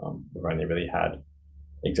available. We've only really had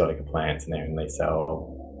exotica plants, and they only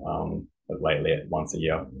sell lately at once a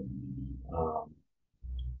year.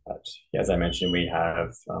 But as I mentioned, we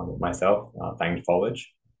have myself, Fanged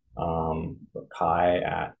Foliage, Kai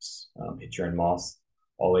at Pitcher and Moss,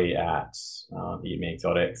 Ollie at Eat Me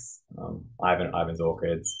Exotics, Ivan's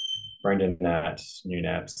Orchids, Brendan at New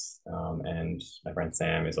Neps, and my friend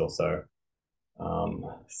Sam is also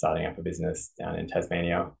starting up a business down in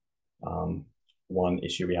Tasmania. One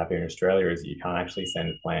issue we have here in Australia is you can't actually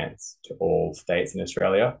send plants to all states in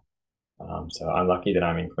Australia. So I'm lucky that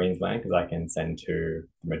I'm in Queensland because I can send to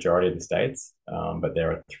the majority of the states, but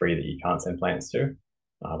there are 3 that you can't send plants to,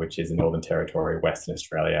 which is the Northern Territory, Western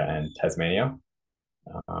Australia, and Tasmania.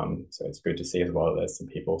 So it's good to see as well that there's some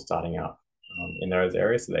people starting up in those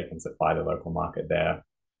areas so they can supply the local market there,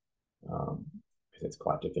 because it's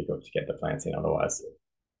quite difficult to get the plants in otherwise.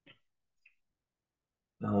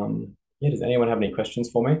 Yeah, does anyone have any questions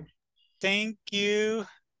for me? Thank you,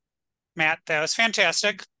 Matt. That was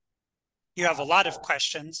fantastic. You have a lot of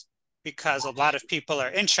questions because a lot of people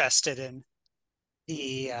are interested in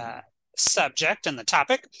the subject and the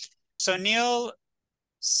topic. So Neil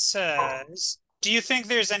says, do you think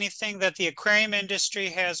there's anything that the aquarium industry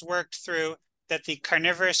has worked through that the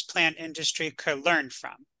carnivorous plant industry could learn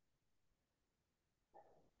from?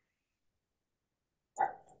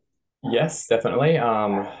 Yes, definitely.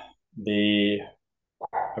 The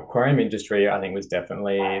aquarium industry, I think, was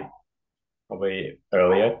definitely probably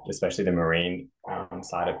earlier, especially the marine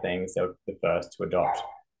side of things. They were the first to adopt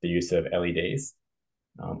the use of LEDs.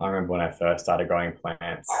 I remember when I first started growing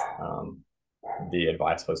plants, the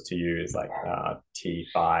advice was to use like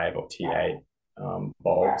T5 or T8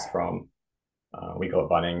 bulbs from, we call it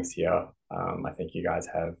Bunnings here. I think you guys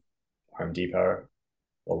have Home Depot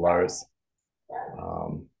or Lowe's.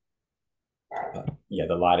 Um, yeah,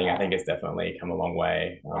 the lighting, I think, has definitely come a long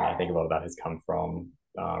way. I think a lot of that has come from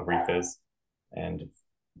reefers and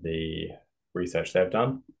the research they've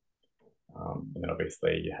done. And then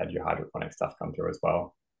obviously you had your hydroponic stuff come through as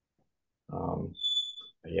well.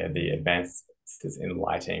 Yeah, the advances in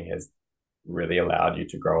lighting has really allowed you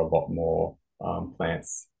to grow a lot more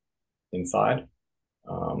plants inside.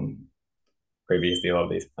 Um, Previously, a lot of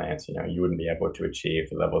these plants, you wouldn't be able to achieve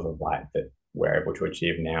the levels of light that we're able to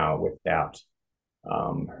achieve now without,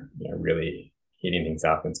 um, really heating things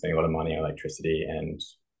up and spending a lot of money on electricity and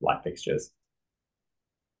light fixtures.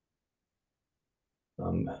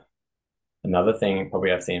 Um, Another thing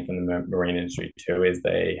probably I've seen from the marine industry too is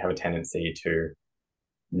they have a tendency to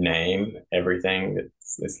name everything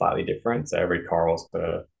that's slightly different. So every coral's got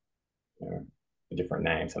a different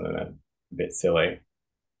name, something that's a bit silly.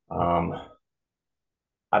 Um,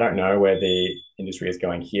 I don't know where the industry is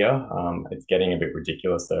going here. It's getting a bit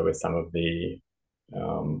ridiculous though with some of the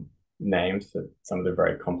names for some of the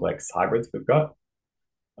very complex hybrids we've got.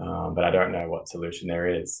 But I don't know what solution there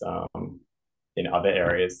is. In other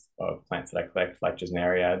areas of plants that I collect, like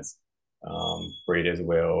gesneriads, breeders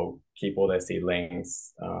will keep all their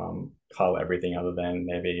seedlings, cull everything other than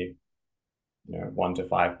maybe 1 to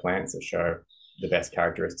 5 plants that show the best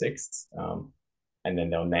characteristics, and then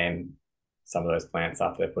they'll name some of those plants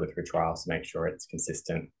after they put it through trials to make sure it's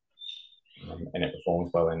consistent, and it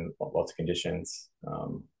performs well in lots of conditions,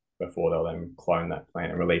 before they'll then clone that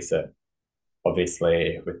plant and release it.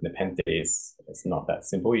 Obviously, with Nepenthes, it's not that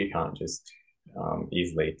simple. You can't just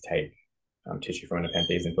easily take tissue from a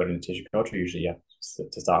Nepenthes and put it in tissue culture. Usually, you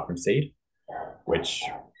have to start from seed, which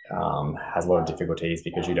has a lot of difficulties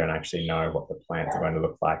because you don't actually know what the plants are going to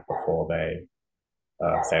look like before they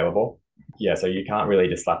are saleable. Yeah, so you can't really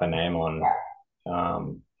just slap a name on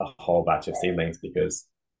a whole batch of seedlings because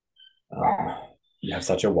um, you have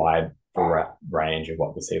such a wide range of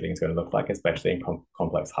what the seedling is going to look like, especially in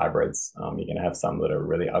complex hybrids. You're going to have some that are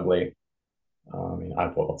really ugly.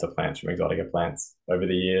 I've bought lots of plants from Exotica Plants over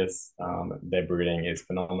the years. Their brooding is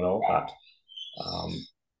phenomenal, but um,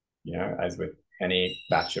 as with any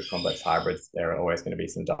batch of complex hybrids, there are always going to be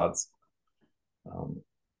some duds.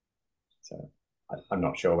 So I'm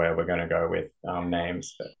not sure where we're going to go with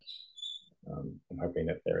names, but I'm hoping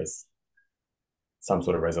that there is some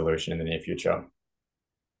sort of resolution in the near future.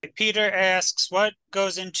 Peter asks, what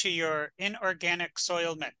goes into your inorganic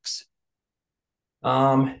soil mix?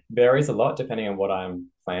 Varies a lot depending on what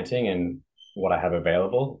I'm planting and what I have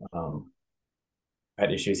available. I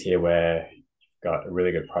had issues here where you've got a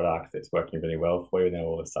really good product that's working really well for you, and then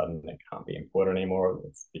all of a sudden it can't be imported anymore.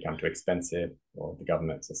 It's become too expensive, or the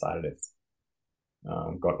government's decided it's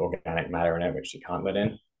got organic matter in it, which you can't let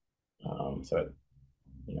in. So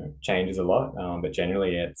it changes a lot, but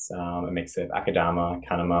generally it's a mix of Akadama,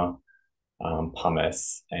 Kanama,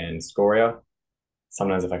 pumice, and scoria.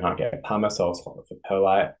 Sometimes if I can't get pumice, I'll swap it for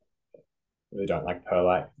perlite. I really don't like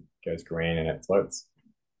perlite. It goes green and it floats.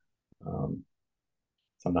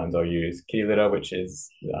 Sometimes I'll use kitty litter, which is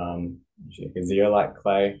usually a zeolite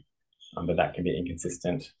clay, but that can be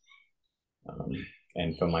inconsistent.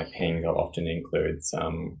 And for my pings, I'll often include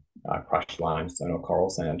some crushed limestone or coral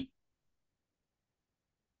sand.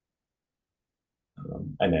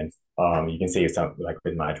 And then you can see some, like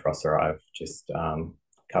with my Drosera, I've just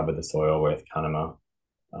covered the soil with Kanama.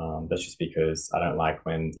 That's just because I don't like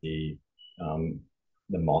when the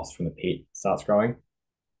moss from the peat starts growing.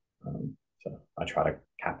 So I try to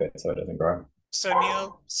cap it so it doesn't grow. So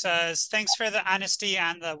Neil says, thanks for the honesty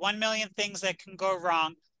on the 1 million things that can go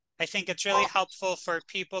wrong. I think it's really helpful for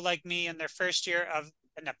people like me in their first year of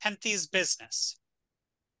a Nepenthes business.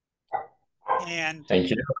 And thank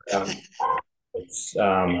you.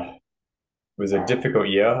 It was a difficult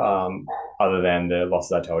year. other than the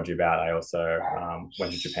losses I told you about, I also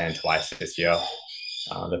went to Japan twice this year.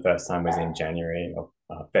 The first time was in January, or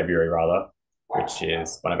February rather, which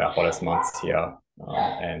is one of our hottest months here.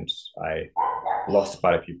 And I lost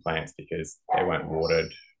quite a few plants because they weren't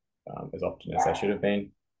watered as often as they should have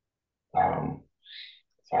been. So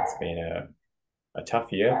it's been a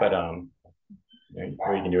tough year, but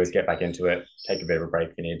what you can do is get back into it, take a bit of a break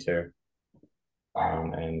if you need to,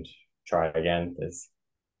 and try it again. There's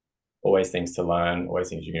always things to learn, always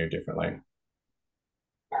things you can do differently.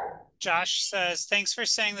 Josh says, thanks for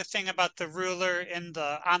saying the thing about the ruler in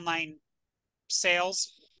the online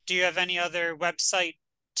sales. Do you have any other website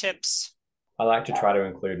tips? I like to try to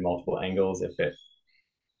include multiple angles if it,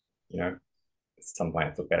 some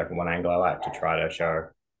plants look better from one angle. I like to try to show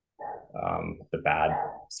the bad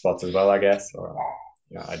spots as well, I guess. Or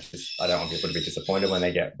I don't want people to be disappointed when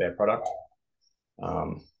they get their product.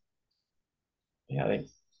 Yeah,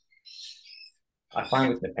 I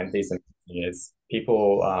find with Nepenthes is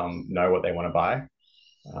people know what they want to buy.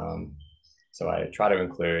 So I try to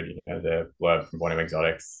include the blurb from Borneo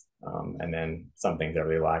Exotics, and then some things I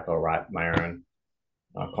really like. I'll write my own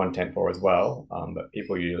content for as well. But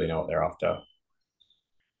people usually know what they're after.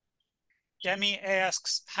 Demi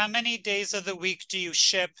asks, how many days of the week do you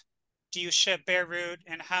ship? Do you ship bare root?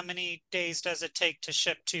 And how many days does it take to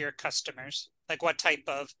ship to your customers? Like what type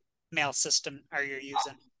of mail system are you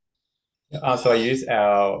using? So I use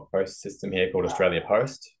our post system here called Australia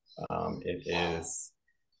Post. It is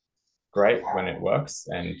great when it works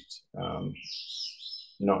and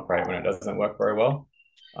not great when it doesn't work very well.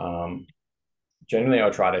 Generally,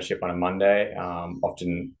 I'll try to ship on a Monday.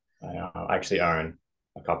 Often, I actually own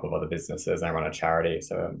a couple of other businesses. I run a charity,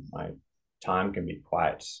 so my time can be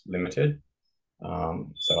quite limited.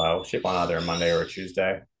 So I'll ship on either a Monday or a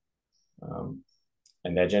Tuesday.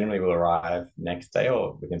 And they generally will arrive next day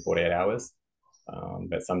or within 48 hours.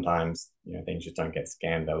 But sometimes, things just don't get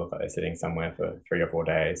scanned. They look like they're sitting somewhere for 3 or 4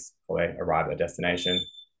 days before they arrive at the destination.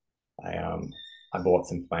 I bought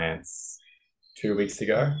some plants 2 weeks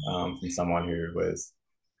ago from someone who was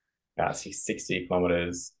about 60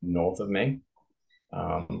 kilometers north of me.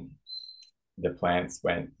 The plants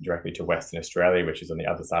went directly to Western Australia, which is on the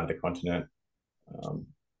other side of the continent.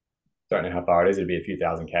 Don't know how far it is. It'd be a few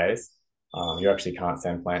thousand Ks. You actually can't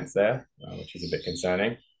send plants there, which is a bit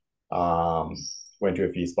concerning. Went to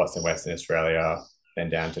a few spots in Western Australia, then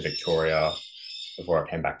down to Victoria before I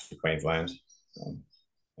came back to Queensland.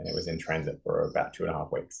 And it was in transit for about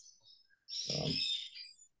 2.5 weeks.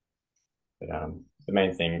 But the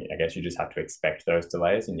main thing, I guess, you just have to expect those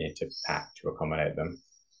delays. You need to pack to accommodate them.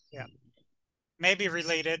 Yeah. Maybe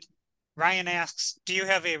related. Ryan asks, do you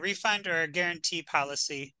have a refund or a guarantee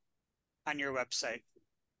policy on your website?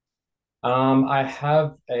 I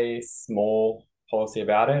have a small policy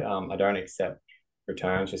about it. I don't accept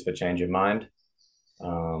returns just for change of mind.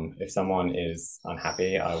 If someone is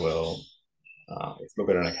unhappy, I will look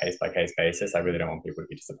at it on a case-by-case basis. I really don't want people to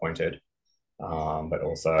be disappointed. But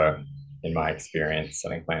also, in my experience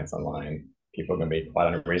selling plants online, people can be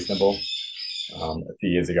quite unreasonable. A few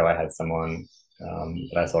years ago, I had someone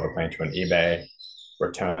that I sold a plant to on eBay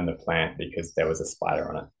return the plant because there was a spider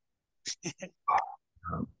on it.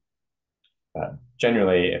 But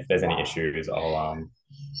generally, if there's any issues, I'll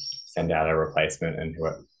send out a replacement, and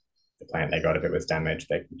whoever the plant they got, if it was damaged,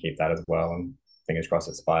 they can keep that as well. And fingers crossed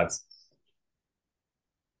it survives.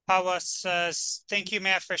 Paula says, thank you,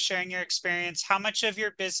 Matt, for sharing your experience. How much of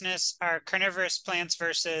your business are carnivorous plants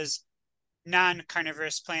versus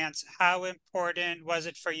non-carnivorous plants? How important was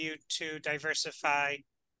it for you to diversify,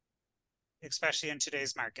 especially in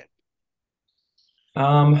today's market?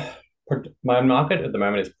 My market at the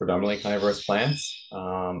moment is predominantly carnivorous plants.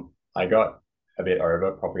 I got a bit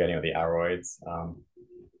over propagating with the aroids,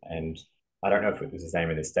 and I don't know if it was the same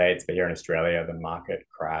in the States, but here in Australia, the market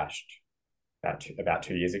crashed about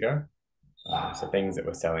 2 years ago. So things that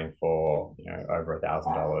were selling for over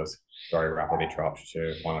 $1,000 very rapidly dropped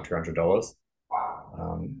to $100 or $200.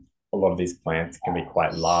 A lot of these plants can be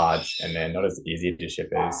quite large, and they're not as easy to ship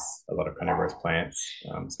as a lot of carnivorous plants,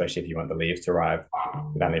 especially if you want the leaves to arrive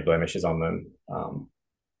without any blemishes on them.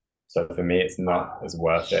 So for me, it's not as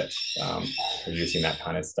worth it producing that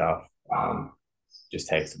kind of stuff. Just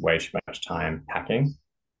takes way too much time packing.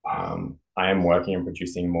 I am working on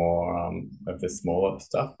producing more of the smaller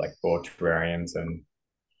stuff, like for terrariums, and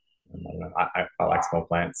I don't know, I like small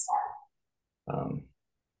plants.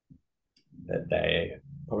 That they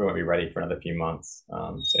probably won't be ready for another few months.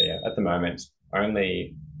 So yeah, at the moment, I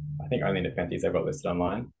think only Nepenthes I've got listed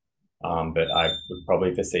online. But I would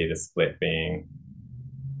probably foresee the split being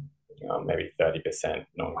maybe 30%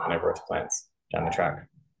 non-carnivorous plants down the track.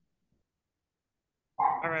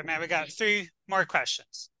 All right, man, we got three more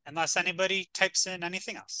questions, unless anybody types in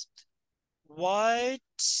anything else. What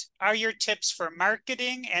are your tips for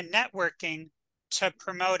marketing and networking to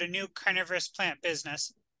promote a new carnivorous plant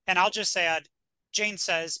business? And I'll just add, Jane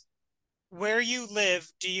says, where you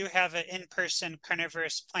live, do you have an in-person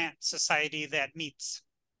carnivorous plant society that meets?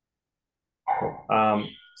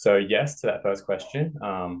 So yes to that first question.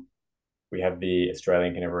 We have the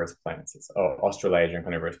Australian Carnivorous Plants, or Australasian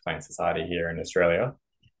Carnivorous Plant Society here in Australia.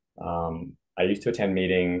 I used to attend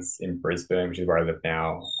meetings in Brisbane, which is where I live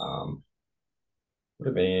now. Would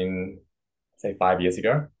have been, say, 5 years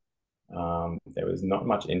ago. There was not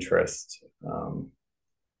much interest.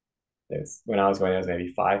 When I was going, there was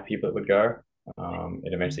maybe 5 people that would go.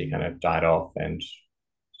 It eventually kind of died off and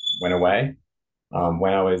went away.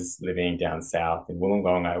 When I was living down south in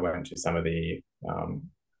Wollongong, I went to some of the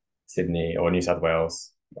Sydney or New South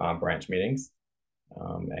Wales branch meetings,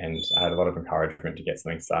 and I had a lot of encouragement to get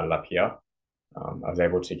something started up here. I was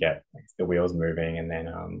able to get the wheels moving, and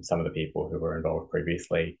then some of the people who were involved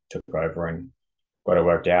previously took over and got it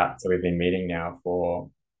worked out. So we've been meeting now for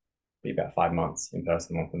about 5 months in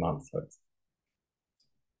person, once a month. So it's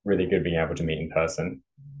really good being able to meet in person.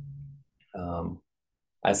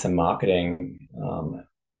 As for marketing,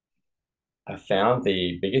 I found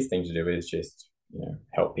the biggest thing to do is just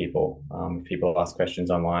help people. If people ask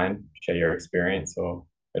questions online, share your experience or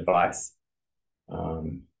advice.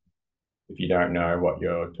 If you don't know what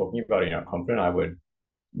you're talking about, or you're not confident, I would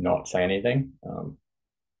not say anything.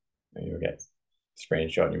 You'll get a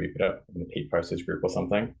screenshot and you'll be put up in the Pete Posters group or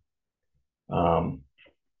something.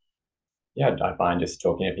 Yeah, I find just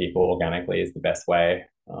talking to people organically is the best way.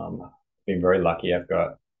 I've been very lucky. I've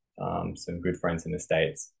got some good friends in the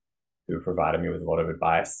States who provided me with a lot of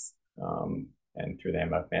advice. And through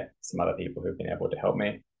them, I've met some other people who've been able to help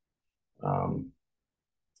me.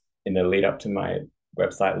 In the lead up to my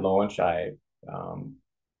website launch, I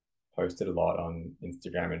posted a lot on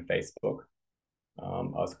Instagram and Facebook. I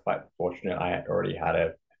was quite fortunate. I already had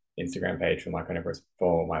an Instagram page for my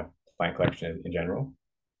plant collection in general.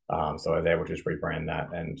 So I was able to just rebrand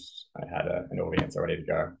that, and I had an audience already to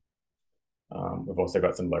go. We've also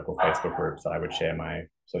got some local Facebook groups that I would share my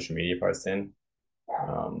social media posts in.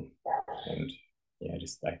 And yeah,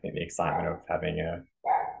 just I think the excitement of having a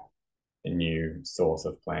new source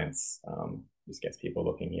of plants just gets people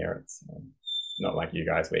looking here. It's not like you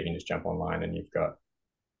guys where you can just jump online and you've got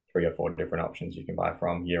 3 or 4 different options you can buy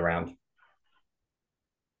from year round.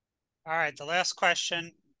 All right, the last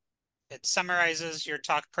question. It summarizes your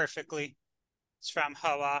talk perfectly. It's from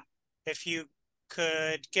Hoa. If you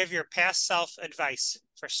could give your past self advice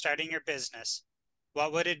for starting your business,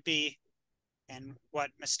 what would it be, and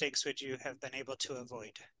what mistakes would you have been able to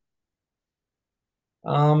avoid?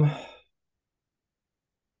 Probably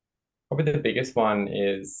the biggest one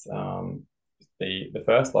is the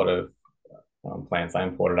first lot of plants I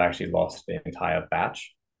imported. I actually lost the entire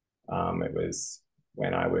batch. It was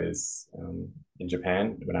when I was in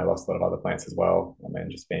Japan, when I lost a lot of other plants as well. I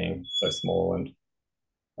mean, just being so small, and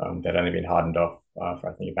they'd only been hardened off for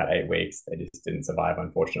I think about 8 weeks. They just didn't survive,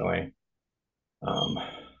 unfortunately.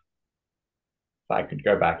 If I could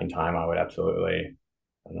go back in time, I would absolutely,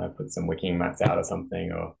 I don't know, put some wicking mats out or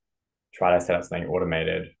something, or try to set up something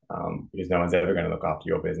automated, because no one's ever going to look after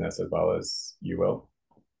your business as well as you will.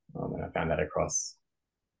 And I found that across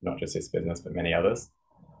not just this business, but many others.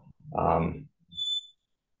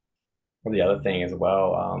 The other thing as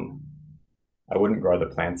well, I wouldn't grow the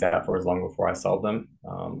plants out for as long before I sold them.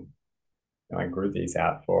 I grew these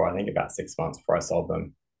out for I think about 6 months before I sold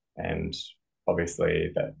them, and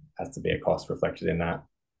obviously that has to be a cost reflected in that.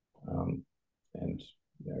 And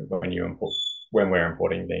when we're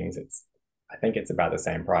importing things, I think it's about the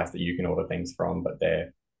same price that you can order things from, but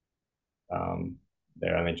they've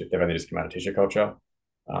only just come out of tissue culture,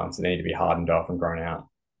 so they need to be hardened off and grown out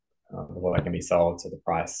before they can be sold. So the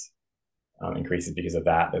price increases because of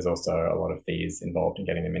that. There's also a lot of fees involved in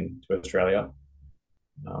getting them into Australia.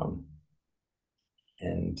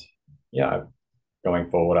 And yeah, going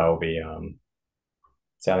forward, I will be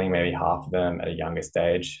selling maybe half of them at a younger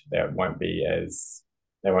stage. They won't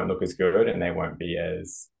look as good, and they won't be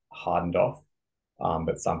as hardened off.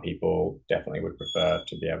 But some people definitely would prefer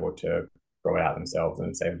to be able to grow it out themselves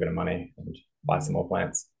and save a bit of money and buy some more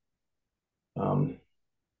plants.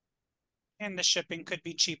 And the shipping could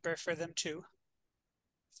be cheaper for them too.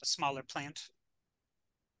 A smaller plant.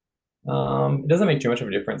 It doesn't make too much of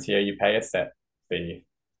a difference here. You pay a set fee.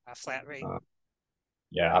 A flat rate.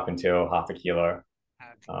 Yeah, up until half a kilo.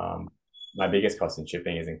 Okay. My biggest cost in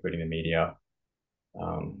shipping is including the media.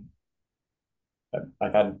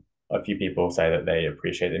 I've had a few people say that they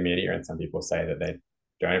appreciate the media, and some people say that they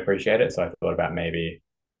don't appreciate it. So I thought about maybe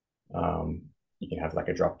you can have like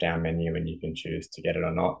a drop down menu and you can choose to get it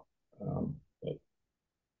or not. I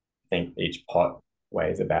think each pot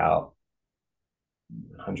weighs about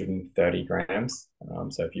 130 grams.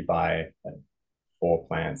 So if you buy 4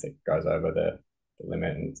 plants, it goes over the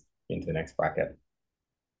limit and into the next bracket.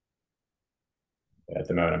 But at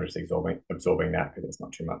the moment, I'm just absorbing that because it's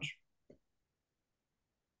not too much.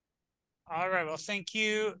 All right. Well, thank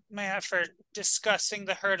you, Matt, for discussing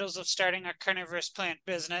the hurdles of starting a carnivorous plant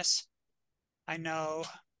business. I know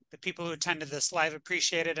the people who attended this live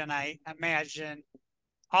appreciate it, and I imagine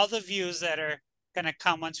all the views that are going to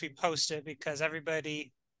come once we post it, because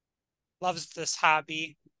everybody loves this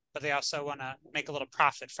hobby, but they also want to make a little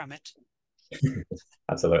profit from it.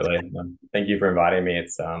 Absolutely. Thank you for inviting me.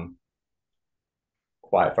 It's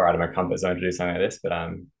quite far out of my comfort zone to do something like this, but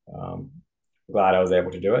I'm glad I was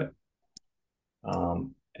able to do it.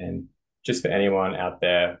 And just for anyone out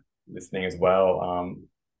there listening as well,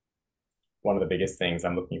 one of the biggest things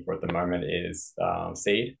I'm looking for at the moment is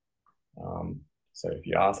seed. So if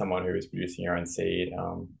you are someone who is producing your own seed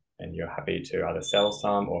and you're happy to either sell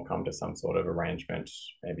some or come to some sort of arrangement,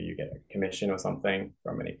 maybe you get a commission or something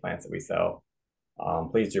from any plants that we sell,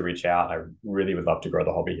 please do reach out. I really would love to grow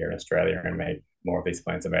the hobby here in Australia and make more of these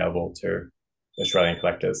plants available to Australian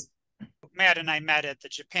collectors. Matt and I met at the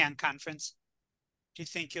Japan conference. Do you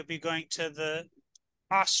think you'll be going to the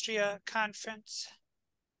Austria conference?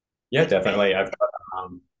 Yeah, definitely.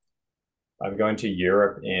 I'm going to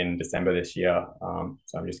Europe in December this year,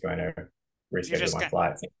 so I'm just going to reschedule my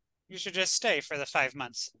flights. You should just stay for the 5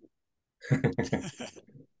 months. We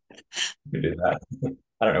do that.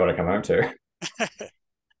 I don't know what I come home to. All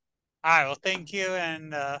right. Well, thank you,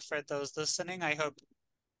 and for those listening, I hope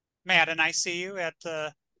Matt and I see you at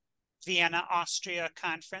the Vienna, Austria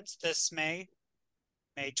conference this May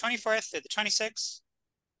 24th through the 26th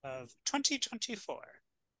of 2024.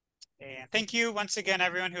 And thank you once again,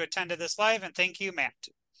 everyone who attended this live, and thank you, Matt.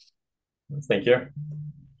 Thank you.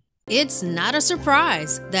 It's not a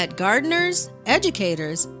surprise that gardeners,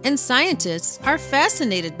 educators, and scientists are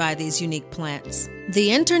fascinated by these unique plants.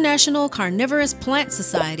 The International Carnivorous Plant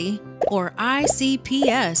Society, or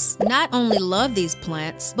ICPS, not only love these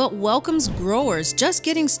plants, but welcomes growers just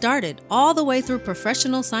getting started all the way through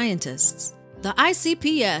professional scientists. The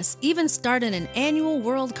ICPS even started an annual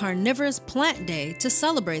World Carnivorous Plant Day to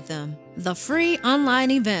celebrate them. The free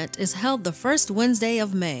online event is held the first Wednesday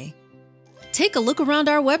of May. Take a look around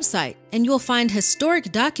our website and you'll find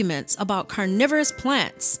historic documents about carnivorous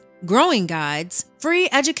plants, growing guides, free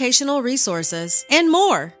educational resources, and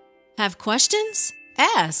more. Have questions?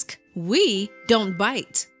 Ask. We don't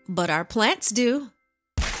bite, but our plants do.